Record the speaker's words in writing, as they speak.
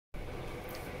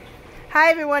Hi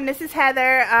everyone, this is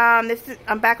Heather.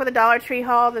 I'm back with a Dollar Tree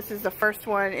haul. This is the first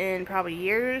one in probably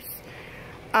years.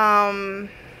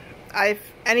 Anybody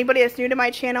that's new to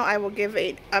my channel, I will give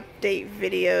an update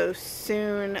video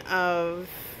soon of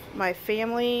my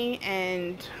family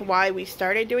and why we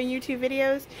started doing YouTube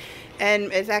videos.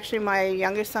 And it's actually my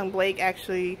youngest son Blake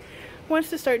actually wants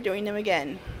to start doing them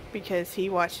again because he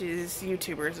watches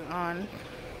YouTubers on,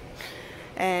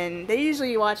 and they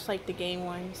usually watch like the game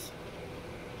ones.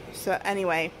 So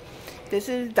anyway, this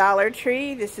is Dollar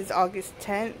Tree. This is August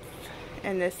 10th,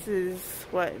 and this is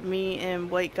what me and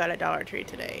Blake got at Dollar Tree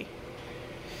today.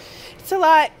 It's a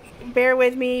lot. Bear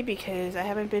with me because I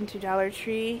haven't been to Dollar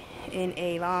Tree in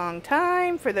a long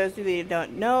time. For those of you that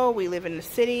don't know, we live in the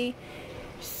city.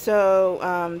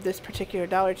 So this particular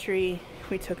Dollar Tree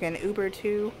we took an Uber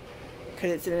to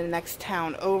because it's in the next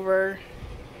town over.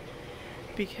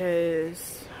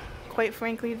 Because quite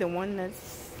frankly, the one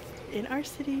that's in our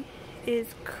city is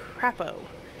crapo.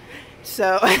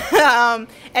 So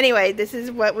anyway, this is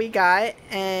what we got,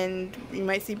 and you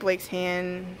might see Blake's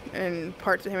hand and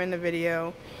parts of him in the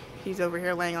video. He's over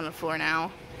here laying on the floor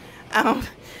now.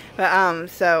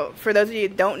 So for those of you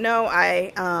who don't know,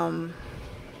 I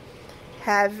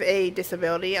have a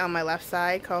disability on my left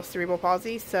side called cerebral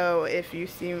palsy. So if you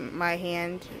see my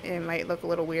hand, it might look a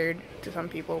little weird to some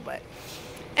people, but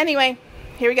anyway,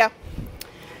 here we go.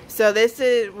 So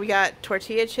we got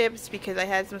tortilla chips because I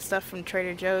had some stuff from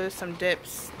Trader Joe's, some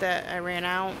dips that I ran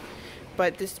out.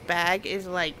 But this bag is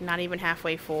like not even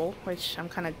halfway full, which I'm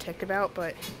kind of ticked about.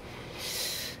 But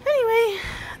anyway,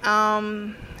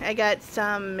 I got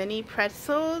some mini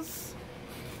pretzels.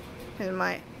 And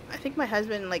I think my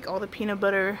husband, like all the peanut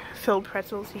butter filled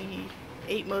pretzels, he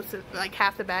ate like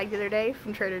half the bag the other day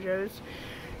from Trader Joe's.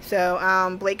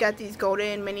 So Blake got these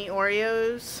golden mini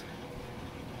Oreos.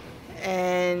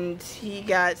 And he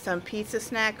got some pizza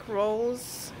snack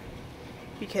rolls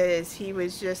because he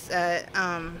was just at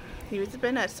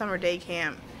been at summer day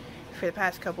camp for the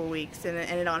past couple weeks, and it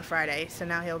ended on Friday. So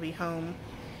now he'll be home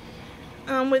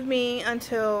with me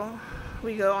until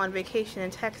we go on vacation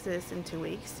in Texas in 2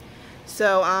 weeks.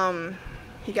 So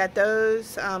he got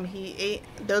those. He ate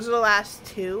those are the last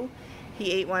two.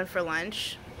 He ate one for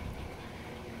lunch,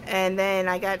 and then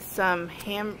I got some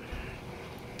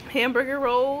hamburger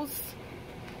rolls.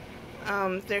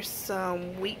 There's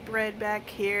some wheat bread back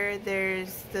here.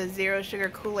 There's the zero sugar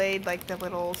Kool-Aid, like the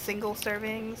little single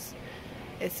servings.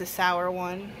 It's the sour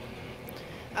one.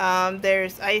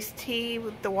 There's iced tea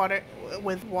with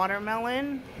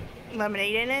watermelon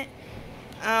lemonade in it.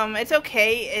 It's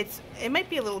okay. It might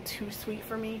be a little too sweet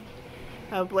for me.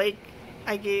 Blake,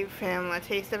 I gave him a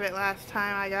taste of it last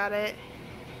time I got it.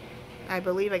 I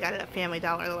believe I got it at Family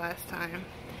Dollar the last time.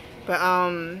 But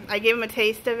I gave him a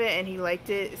taste of it and he liked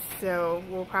it, so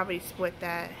we'll probably split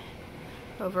that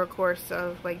over a course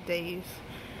of like days.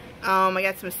 I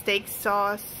got some steak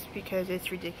sauce because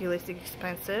it's ridiculously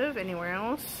expensive anywhere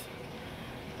else.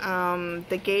 The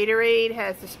Gatorade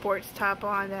has the sports top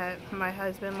on that my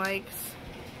husband likes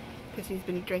because he's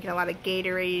been drinking a lot of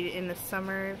Gatorade in the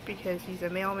summer because he's a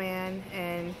mailman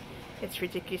and it's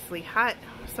ridiculously hot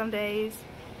some days.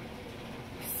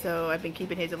 So I've been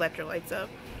keeping his electrolytes up.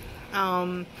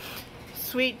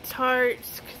 Sweet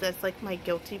tarts, because that's like my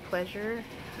guilty pleasure.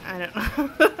 I don't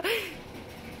know.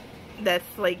 That's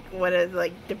like one of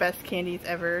like the best candies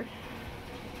ever.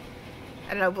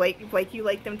 I don't know, Blake, you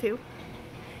like them too?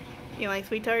 You like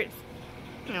sweet tarts?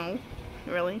 No,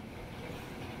 really?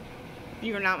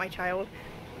 You are not my child.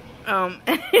 No,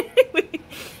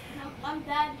 I'm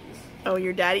daddy's. Oh,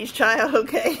 you're daddy's child?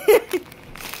 Okay. I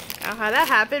don't know how that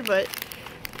happened, but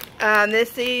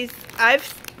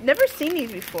I've never seen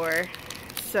these before,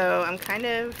 so I'm kind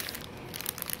of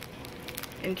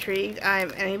intrigued.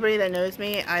 Anybody that knows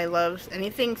me, I love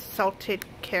anything salted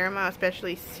caramel,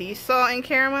 especially sea salt and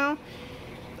caramel.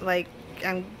 Like,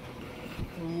 I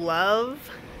love.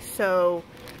 So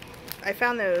I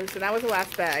found those, and that was the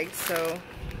last bag, so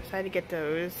I decided to get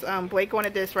those. Blake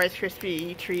wanted this Rice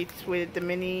Krispie treats with the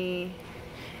mini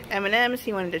M&Ms.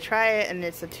 He wanted to try it, and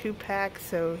it's a 2-pack,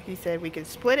 so he said we could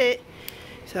split it.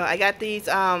 So I got these,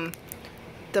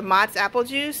 the Mott's apple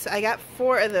juice. I got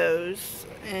 4 of those,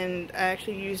 and I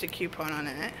actually used a coupon on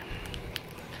it.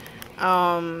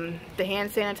 The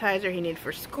hand sanitizer he needed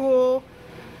for school.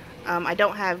 I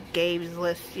don't have Gabe's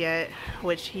list yet,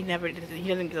 which he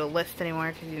doesn't get a list anymore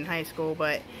because he's in high school,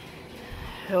 but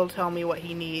he'll tell me what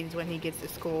he needs when he gets to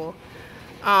school.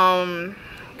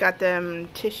 Got them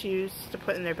tissues to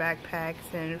put in their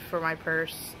backpacks and for my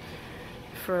purse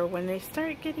for when they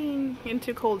start getting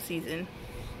into cold season.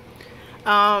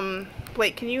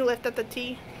 Blake, can you lift up the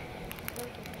tea?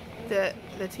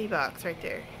 the tea box right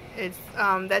there. It's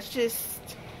that's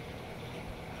just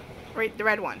right, the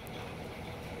red one.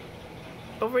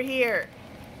 Over here.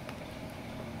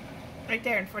 Right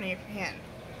there in front of your hand.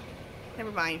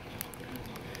 Never mind.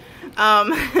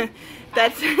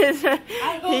 That's his.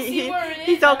 I don't see where it is.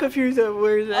 He's all confused over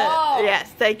where is that. Oh. Yes,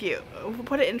 thank you.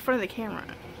 Put it in front of the camera.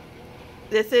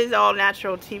 This is all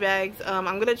natural tea bags.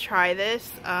 I'm gonna try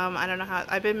this. I don't know how.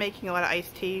 I've been making a lot of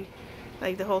iced tea,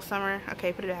 like the whole summer.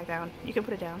 Okay, put it back down. You can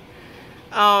put it down.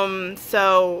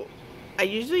 So I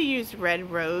usually use Red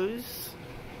Rose.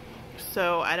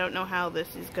 So I don't know how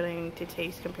this is going to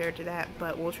taste compared to that,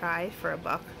 but we'll try for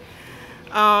 $1.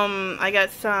 I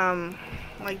got some,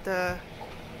 like the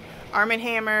Arm &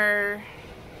 Hammer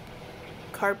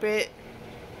carpet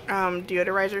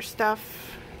deodorizer stuff.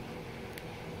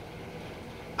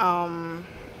 Because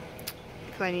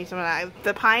I need some of that.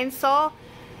 The Pine Sol,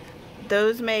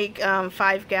 those make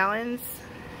 5 gallons,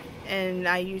 and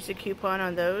I used a coupon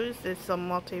on those. It's a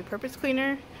multi-purpose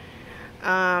cleaner.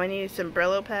 I needed some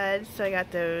Brillo pads, so I got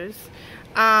those.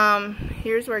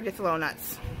 Here's where it gets a little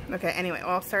nuts. Okay, anyway,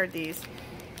 I'll start these.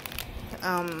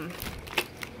 I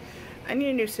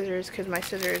need new scissors because my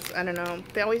scissors, I don't know,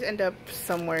 they always end up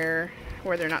somewhere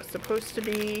where they're not supposed to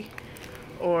be,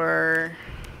 or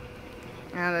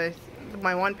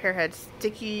my one pair had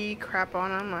sticky crap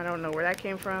on them. I don't know where that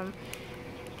came from.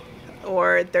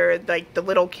 Or they're like the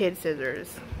little kid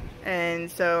scissors. And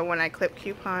so when I clip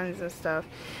coupons and stuff,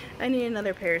 I need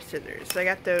another pair of scissors. So I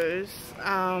got those.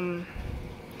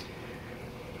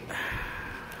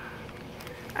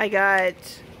 I got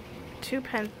two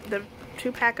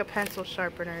pack of pencil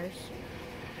sharpeners.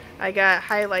 I got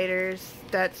highlighters.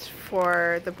 That's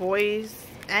for the boys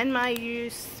and my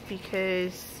use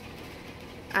because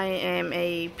I am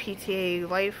a PTA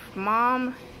life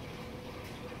mom,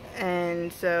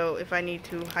 and so if I need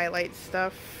to highlight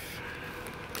stuff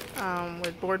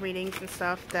with board meetings and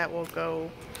stuff, that will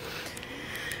go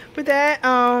with that.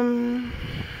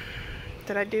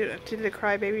 Did I do the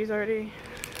Crybabies already?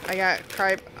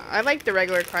 I like the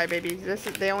regular Crybabies.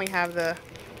 They only have the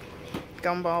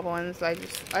gumball ones. I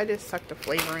just suck the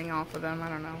flavoring off of them. I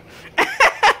don't know.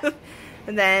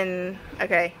 And then,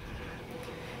 okay,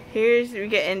 we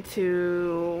get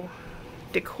into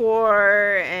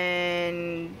decor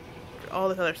and all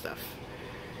this other stuff.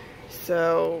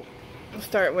 So we'll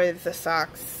start with the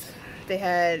socks. They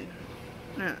had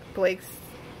Blake's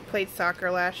played soccer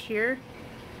last year,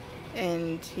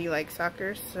 and he likes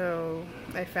soccer, so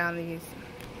I found these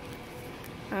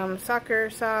soccer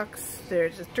socks.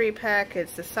 There's a 3-pack.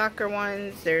 It's the soccer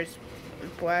ones. There's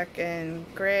black and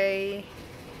gray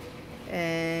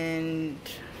and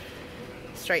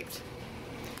striped.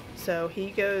 So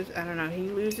he goes, I don't know, he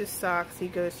loses socks, he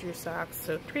goes through socks,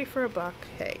 so 3 for $1.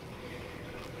 Hey.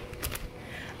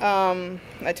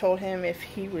 I told him if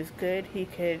he was good, he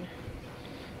could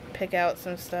pick out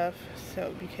some stuff,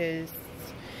 so because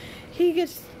he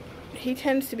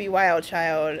tends to be wild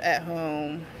child at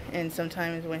home, and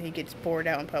sometimes when he gets bored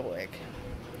out in public.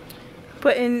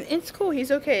 But in school,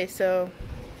 he's okay, so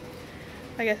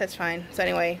I guess that's fine. So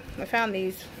anyway, I found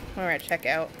these when we were at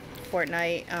checkout.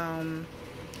 Fortnite,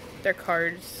 they're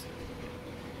cards.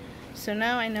 So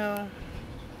now I know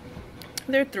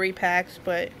they're 3-packs,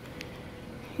 but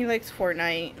he likes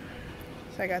Fortnite,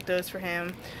 so I got those for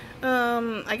him.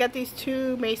 I got these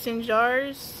 2 mason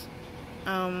jars,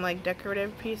 like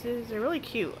decorative pieces. They're really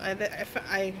cute. If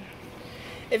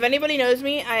anybody knows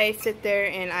me, I sit there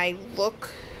and I look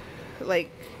like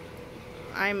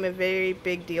I'm a very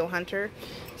big deal hunter.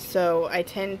 So I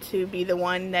tend to be the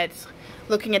one that's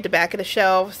looking at the back of the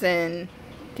shelves, and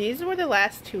these were the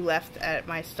last 2 left at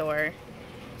my store.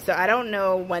 So I don't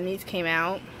know when these came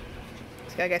out.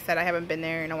 Like I said, I haven't been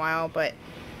there in a while, but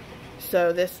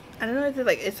so this, I don't know if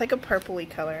it's like a purpley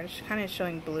color. It's kind of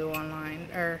showing blue online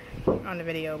or on the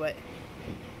video, but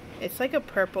it's like a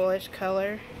purplish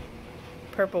color,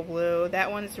 purple blue. That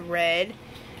one's red,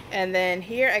 and then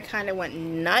here I kind of went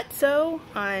nutso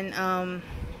on.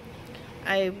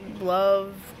 I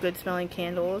love good smelling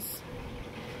candles.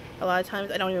 A lot of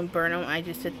times I don't even burn them. I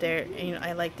just sit there and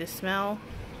I like the smell.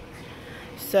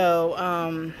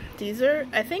 So these are,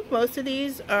 I think most of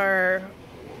these are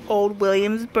Old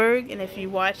Williamsburg, and if you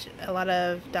watch a lot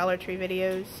of Dollar Tree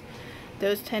videos,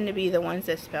 those tend to be the ones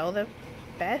that smell the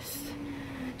best.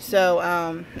 So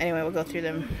anyway, we'll go through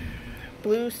them.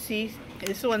 Blue sea,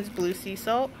 this one's blue sea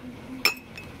salt.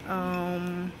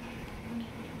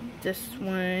 This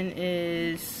one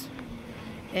is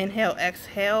inhale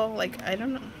exhale. Like, I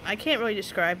don't know, I can't really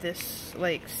describe this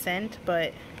like scent, but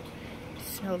it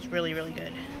smells really, really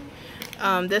good.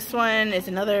 This one is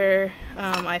another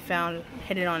I found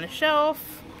hidden on a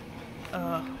shelf.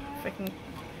 Freaking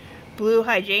blue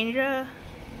hydrangea.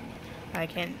 I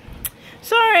can't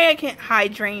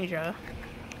hydrangea.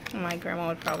 My grandma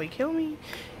would probably kill me.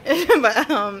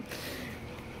 But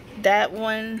that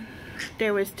one,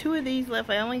 there was 2 of these left.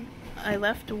 I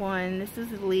left one. This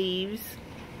is leaves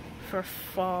for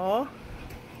fall.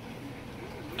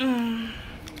 And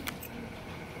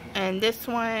this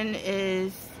one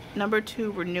is number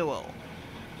 2 renewal.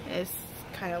 It's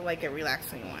kind of like a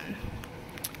relaxing one.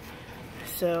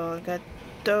 So I got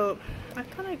those. I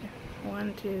thought I got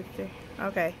 1, 2, 3.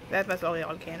 Okay, that's all the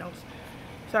odd candles.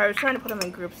 Sorry, I was trying to put them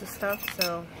in groups of stuff,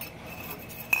 so.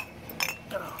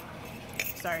 Oh,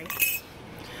 sorry.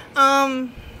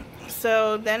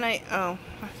 So then I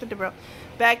said the bro.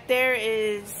 Back there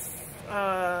is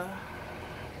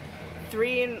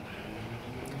 3 and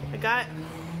I got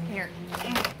here.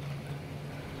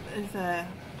 Is a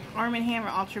Arm & Hammer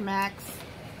Ultra Max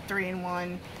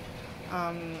 3-in-1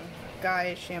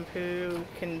 guy shampoo,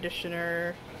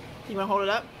 conditioner. You want to hold it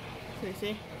up? Can you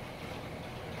see?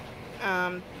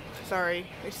 Sorry.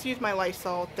 Excuse my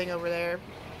Lysol thing over there.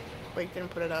 Blake didn't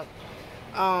put it up.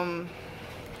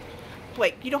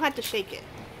 Blake, you don't have to shake it.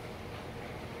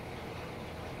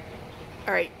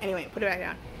 Alright, anyway, put it back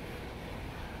down.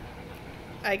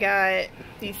 I got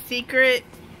the Secret.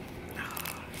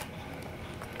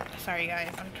 Sorry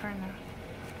guys, I'm trying to.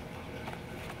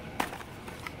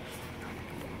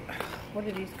 What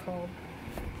are these called?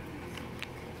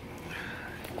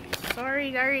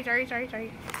 Sorry.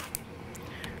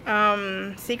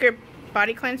 Secret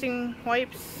body cleansing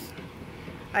wipes.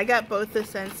 I got both the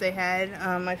scents they had.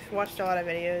 I've watched a lot of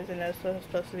videos and those were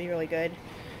supposed to be really good.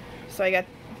 So I got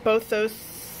both those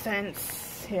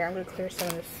scents. Here, I'm gonna clear some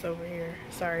of this over here.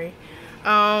 Sorry.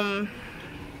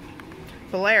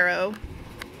 Bolero.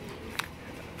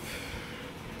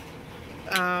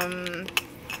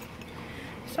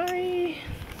 Sorry.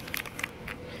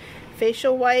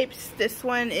 Facial wipes. This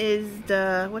one is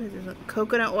the, what is this?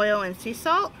 Coconut oil and sea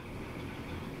salt.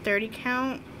 30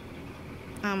 count.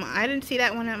 I didn't see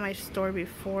that one at my store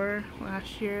before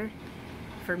last year.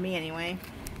 For me anyway.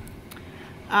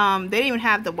 They didn't even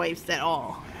have the wipes at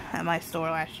all at my store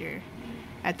last year.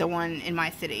 At the one in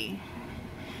my city.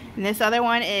 And this other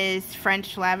one is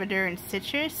French lavender and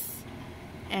citrus.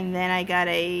 And then I got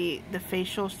the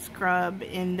facial scrub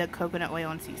in the coconut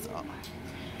oil and sea salt.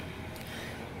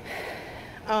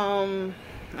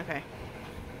 Okay.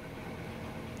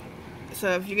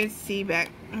 So if you can see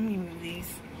back, let me move these.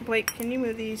 Blake, can you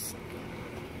move these?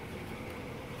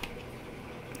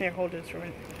 Here, hold this for a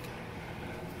minute.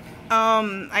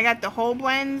 I got the whole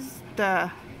blends,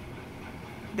 the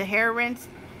hair rinse,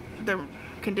 the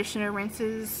conditioner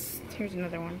rinses. Here's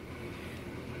another one.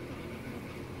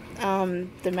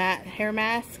 The matte hair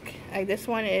mask. This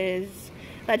one is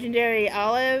Legendary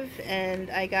Olive, and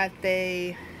I got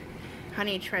the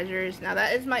Honey Treasures. Now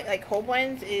that is my, like, whole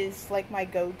blends is like my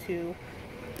go-to,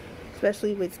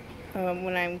 especially with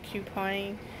when I'm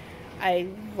couponing. I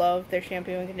love their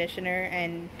shampoo and conditioner,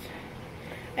 and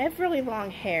I have really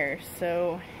long hair,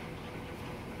 so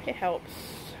it helps.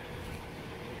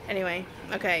 Anyway,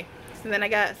 okay, so then I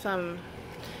got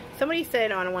somebody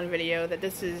said on one video that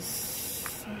this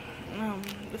is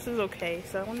okay,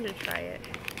 so I wanted to try it.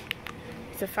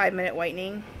 It's a 5-minute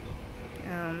whitening.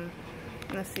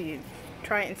 Let's see,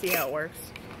 try it and see how it works.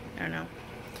 I don't know.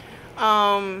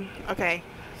 Okay,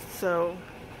 so,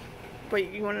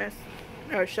 wait, you want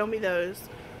to show me those,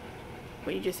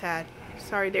 what you just had.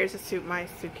 Sorry, there's my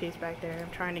suitcase back there. I'm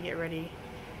trying to get ready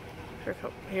for,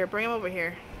 here, bring them over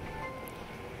here.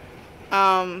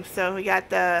 So we got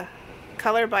the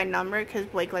color by number, because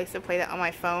Blake likes to play that on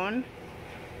my phone.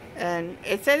 And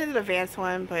it says it's an advanced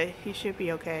one, but he should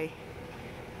be okay.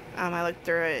 I looked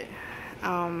through it.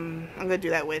 I'm gonna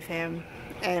do that with him.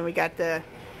 And we got the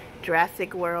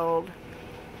Jurassic World,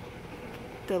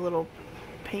 the little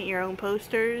paint your own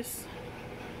posters,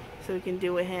 so we can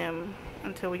do with him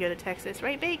until we go to Texas,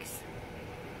 right, Bakes?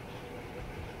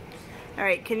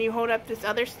 Alright, can you hold up this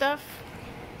other stuff?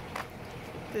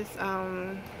 This,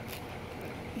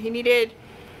 he needed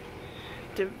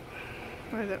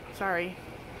sorry.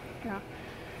 Yeah.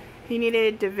 He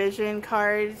needed division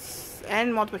cards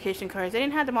and multiplication cards. They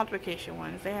didn't have the multiplication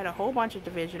ones. They had a whole bunch of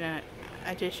division and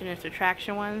addition and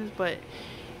subtraction ones, but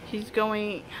he's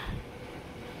going...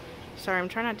 Sorry, I'm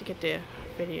trying not to get the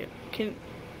video.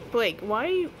 Blake, why are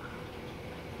you...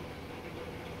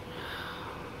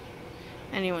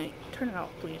 Anyway, turn it off,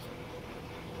 please.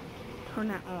 Turn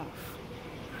that off.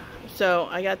 So,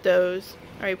 I got those.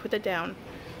 Alright, put that down.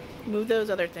 Move those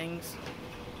other things.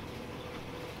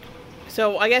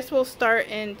 So I guess we'll start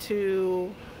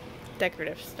into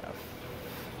decorative stuff.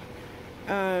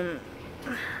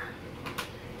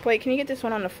 Wait, can you get this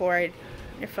one on the floor? It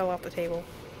fell off the table.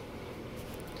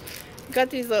 Got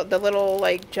these the little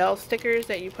like gel stickers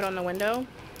that you put on the window.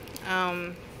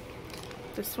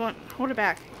 This one, hold it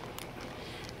back.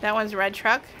 That one's Red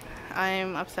Truck.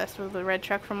 I'm obsessed with the red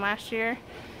truck from last year.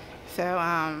 So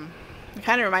it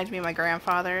kind of reminds me of my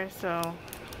grandfather. So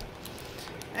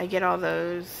I get all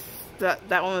those.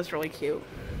 That one was really cute.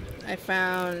 I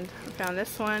found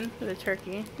this one with a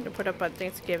turkey to put up on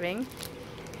Thanksgiving.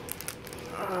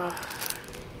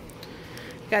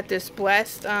 Got this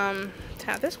Blessed towel.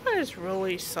 This one is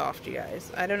really soft, you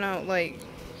guys. I don't know, like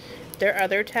their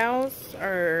other towels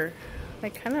are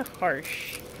like kind of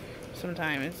harsh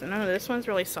sometimes. No, this one's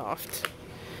really soft.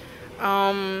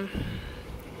 Oh,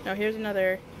 here's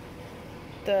another.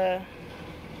 It's a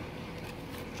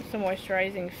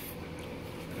moisturizing.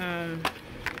 Oh,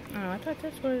 I thought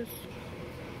this was.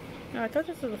 No, I thought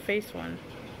this was a face one.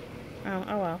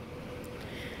 Oh well.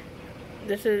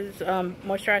 This is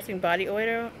moisturizing body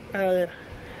oil.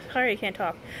 Sorry, I can't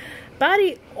talk.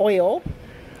 Body oil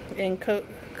and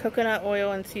coconut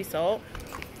oil and sea salt.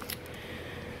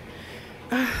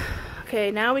 Okay,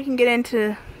 now we can get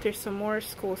into. There's some more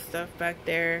school stuff back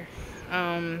there.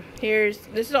 This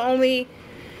is the only.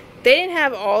 They didn't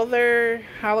have all their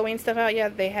Halloween stuff out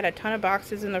yet. They had a ton of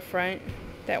boxes in the front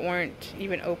that weren't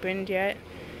even opened yet.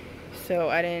 So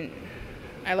I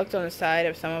looked on the side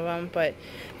of some of them, but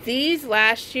these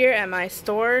last year at my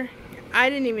store,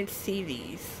 I didn't even see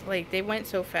these. Like, they went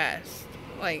so fast.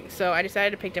 Like, so I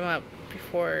decided to pick them up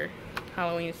before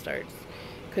Halloween starts.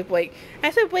 Cause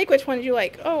I said, Blake, which one did you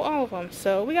like? Oh, all of them.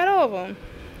 So we got all of them.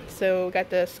 So we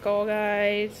got the skull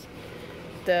guys,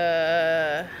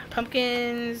 the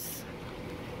pumpkins,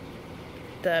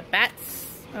 the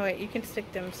bats. Oh wait, you can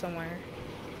stick them somewhere.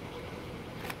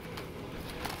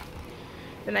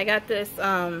 Then I got this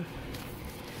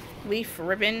leaf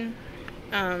ribbon.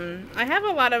 I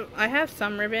have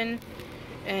some ribbon,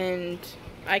 and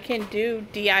I can do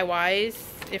DIYs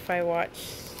if I watch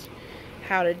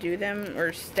how to do them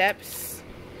or steps.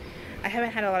 I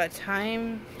haven't had a lot of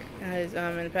time because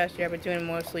in the past year I've been doing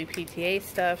mostly PTA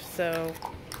stuff, so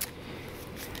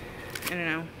I don't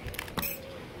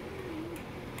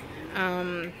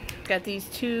know. Got these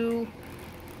two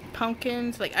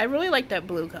pumpkins. Like, I really like that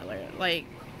blue color. Like,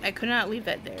 I could not leave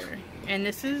that there. And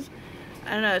this is,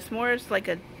 I don't know, it's like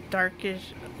a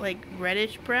darkish, like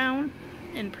reddish brown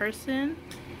in person.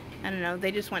 I don't know,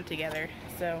 they just went together.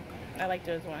 So I like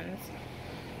those ones.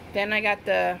 Then I got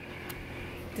the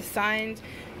signs.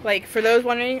 Like, for those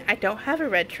wondering, I don't have a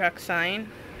red truck sign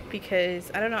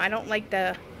because I don't know, I don't like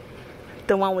the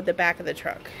one with the back of the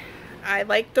truck. I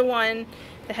like the one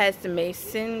that has the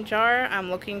mason jar. I'm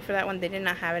looking for that one. They did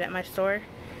not have it at my store,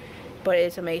 but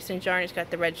it's a mason jar and it's got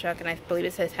the red truck, and I believe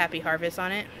it says Happy Harvest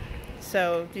on it.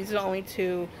 So these are the only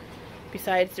two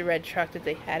besides the red truck that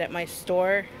they had at my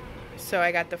store. So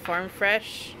I got the Farm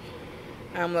Fresh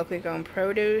locally grown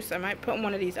produce. I might put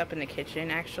one of these up in the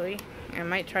kitchen, actually. I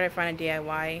might try to find a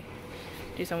DIY,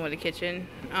 do something with the kitchen.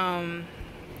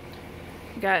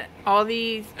 Got all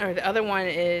these, or the other one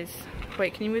is,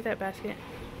 wait, can you move that basket?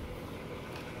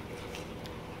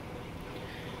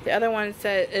 The other one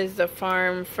is the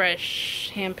Farm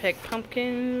Fresh hand-picked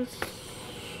pumpkins,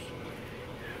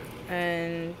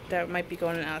 and that might be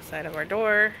going outside of our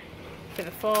door for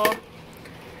the fall.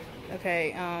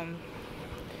 Okay,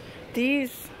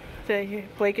 these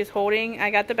that Blake is holding, I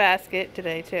got the basket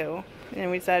today too, and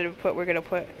we decided we're gonna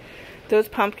put those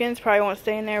pumpkins. Probably won't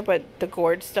stay in there, but the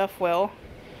gourd stuff will.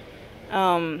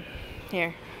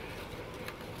 Here,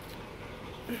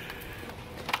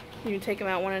 you can take them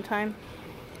out one at a time.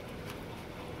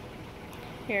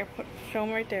 Here, show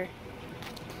him right there.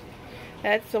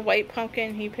 That's the white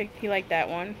pumpkin. He liked that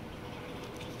one.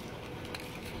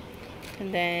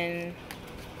 And then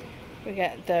we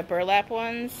got the burlap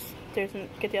ones. Get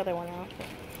the other one out.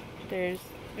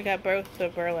 We got both the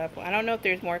burlap. I don't know if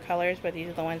there's more colors, but these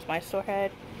are the ones my store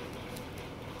had.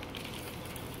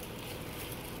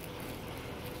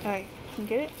 Alright, can you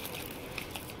get it?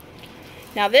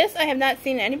 Now this, I have not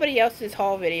seen anybody else's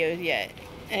haul videos yet.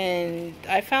 And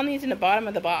I found these in the bottom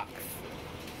of the box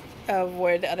of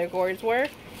where the other gourds were.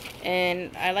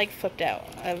 And I like flipped out.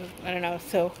 I don't know.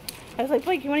 So I was like,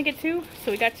 Blake, you want to get two?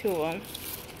 So we got two of them.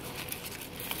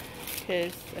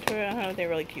 Because I don't know, they're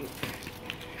really cute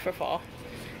for fall.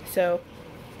 So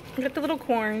we got the little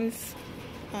corns.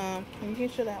 You can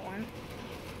show that one.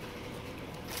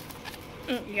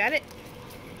 You got it?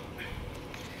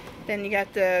 Then you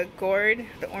got the gourd,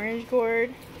 the orange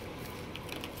gourd.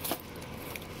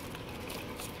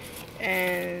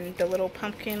 and the little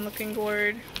pumpkin looking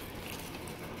gourd.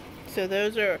 So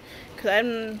those are, because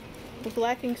I was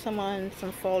lacking some on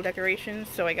some fall decorations,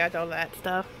 so I got all that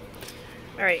stuff.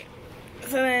 Alright,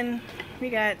 so then we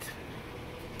got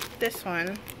this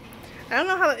one. I don't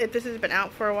know if this has been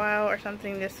out for a while or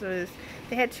something.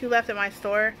 They had 2 left at my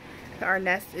store. Our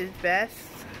Nest is Best.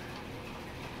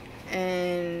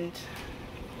 And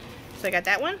so I got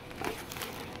that one.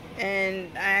 And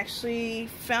I actually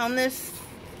found this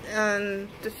on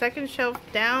the second shelf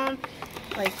down,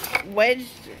 like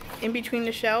wedged in between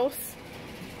the shelves.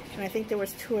 And I think there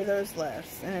was 2 of those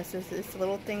left. And it's just it's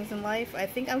Little Things in Life. I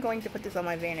think I'm going to put this on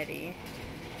my vanity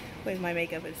with my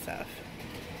makeup and stuff.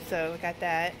 So I got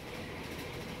that.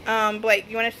 Blake,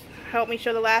 you want to help me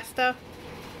show the last stuff?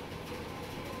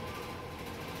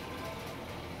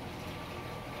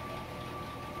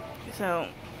 So,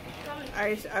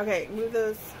 okay, move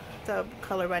the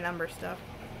color by number stuff.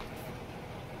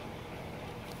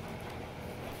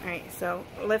 Alright, so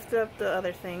lift up the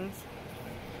other things.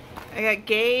 I got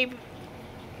Gabe,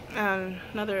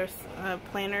 another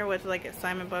planner with like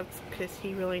assignment books, because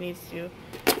he really needs to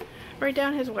write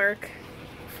down his work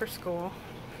for school.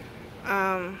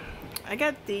 I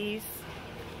got these.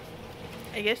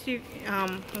 I guess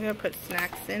I'm gonna put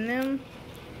snacks in them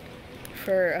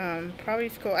for probably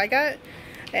school. I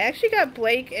actually got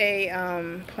Blake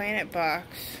a Planet box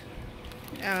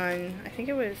on, I think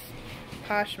it was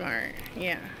Poshmark,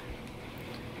 yeah,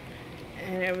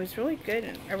 and it was really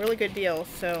good, a really good deal.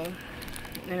 So,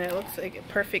 and it looks like a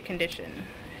perfect condition.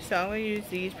 So I'm gonna use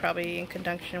these probably in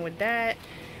conjunction with that.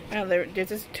 I know there's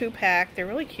this 2-pack. They're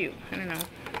really cute. I don't know.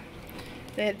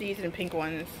 They had these in pink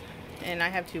ones, and I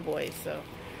have 2 boys, so.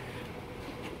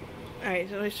 Alright,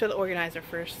 so let me show the organizer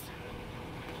first.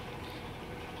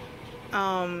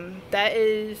 That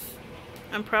is,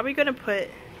 I'm probably gonna put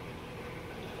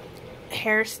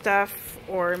hair stuff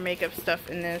or makeup stuff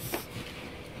in this,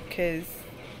 because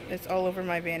it's all over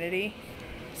my vanity.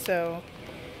 So,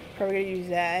 probably gonna use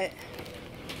that.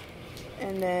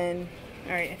 And then,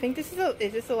 alright, I think this is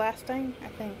this the last thing? I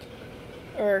think.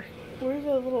 Or, where's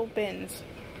the little bins?